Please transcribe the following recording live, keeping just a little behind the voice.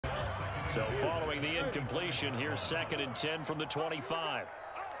So following the incompletion, here's 2nd and 10 from the 25.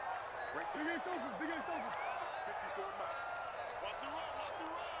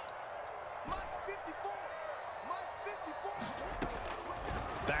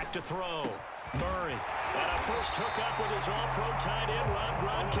 Back to throw. Murray. And a first hookup with his all-pro tight end, Rob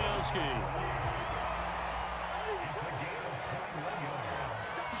Gronkowski.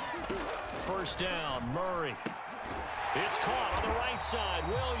 First down, Murray. It's caught on the right side,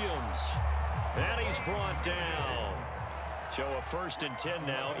 Williams. And he's brought down. So a 1st and 10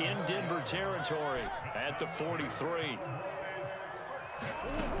 now in Denver territory at the 43.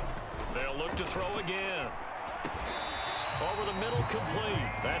 They'll look to throw again. Over the middle,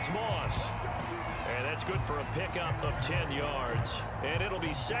 complete. That's Moss. And that's good for a pickup of 10 yards. And it'll be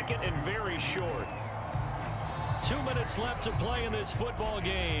 2nd and very short. 2 minutes left to play in this football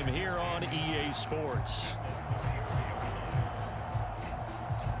game here on EA Sports.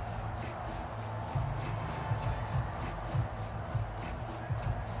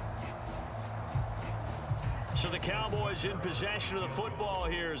 So the Cowboys in possession of the football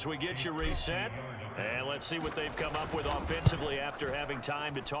here as we get you reset. And let's see what they've come up with offensively after having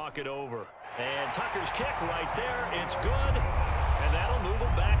time to talk it over. And Tucker's kick right there. It's good. And that'll move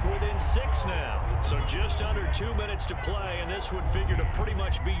them back within 6 now. So just under 2 minutes to play, and this would figure to pretty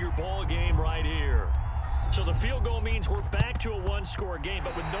much be your ball game right here. So the field goal means we're back to a one-score game,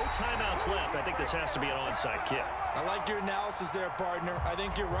 but with no timeouts left, I think this has to be an onside kick. I like your analysis there, partner. I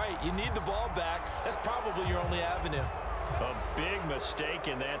think you're right. You need the ball back. That's probably your only avenue. A big mistake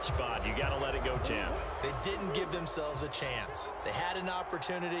in that spot. You got to let it go, Tim. They didn't give themselves a chance. They had an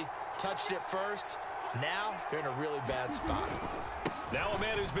opportunity, touched it first. Now they're in a really bad spot. Now a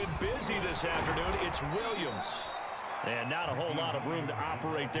man who's been busy this afternoon, it's Williams. And not a whole lot of room to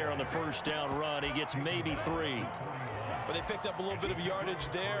operate there on the first down run. He gets maybe 3. But they picked up a little bit of yardage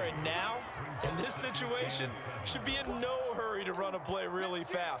there, and now, in this situation, should be in no hurry to run a play really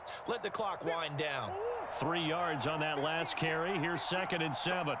fast. Let the clock wind down. 3 yards on that last carry. Here's 2nd and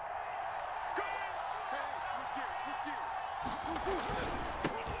 7.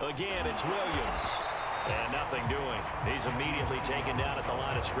 Again, it's Williams. And nothing doing. He's immediately taken down at the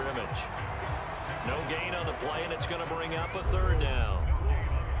line of scrimmage. No gain on the play, and it's going to bring up a 3rd down.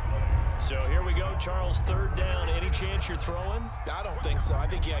 So here we go, Charles, 3rd down. Any chance you're throwing? I don't think so. I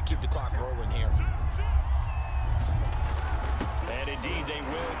think you got to keep the clock rolling here. And indeed, they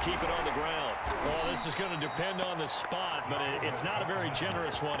will keep it on the ground. Well, this is going to depend on the spot, but it's not a very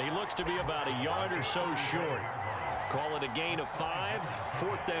generous one. He looks to be about a yard or so short. Call it a gain of 5.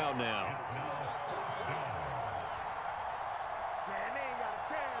 4th down now.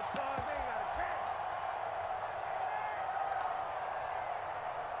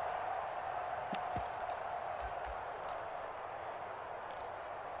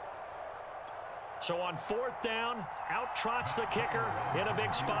 So on 4th down, out trots the kicker in a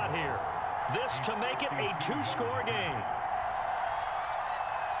big spot here. This to make it a 2-score game.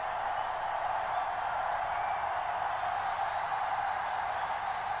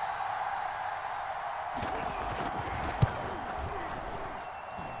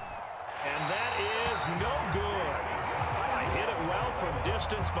 And that is no good. I hit it well from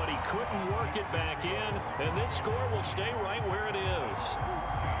distance, but he couldn't work it back in. And this score will stay right where it is.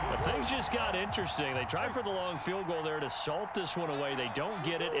 But things just got interesting. They tried for the long field goal there to salt this one away. They don't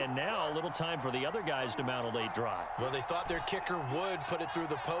get it, and now a little time for the other guys to mount a late drive. Well, they thought their kicker would put it through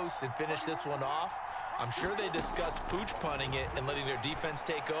the post and finish this one off. I'm sure they discussed pooch punting it and letting their defense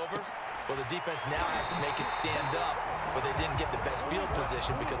take over. Well, the defense now has to make it stand up, but they didn't get the best field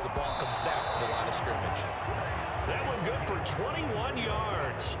position because the ball comes back to the line of scrimmage. That one good for 21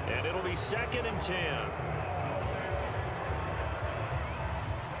 yards, and it'll be 2nd and 10.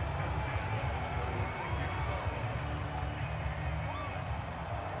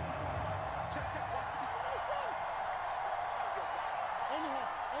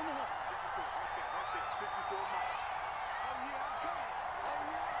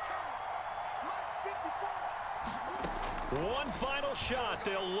 One final shot.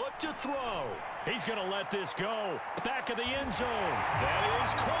 They'll look to throw. He's going to let this go. Back of the end zone. That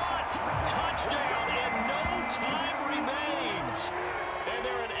is caught. Touchdown, and no time remains. And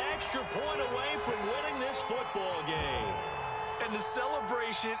they're an extra point away from winning this football game. And the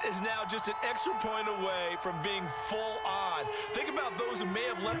celebration is now just an extra point away from being full on. Think about those who may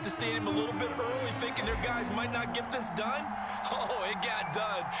have left the stadium a little bit early thinking their guys might not get this done. Oh, it got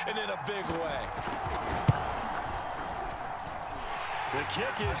done, and in a big way. The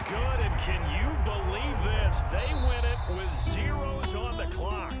kick is good, and can you believe this? They win it with zeros on the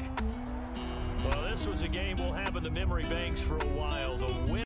clock. Well, this was a game we'll have in the memory banks for a while. The win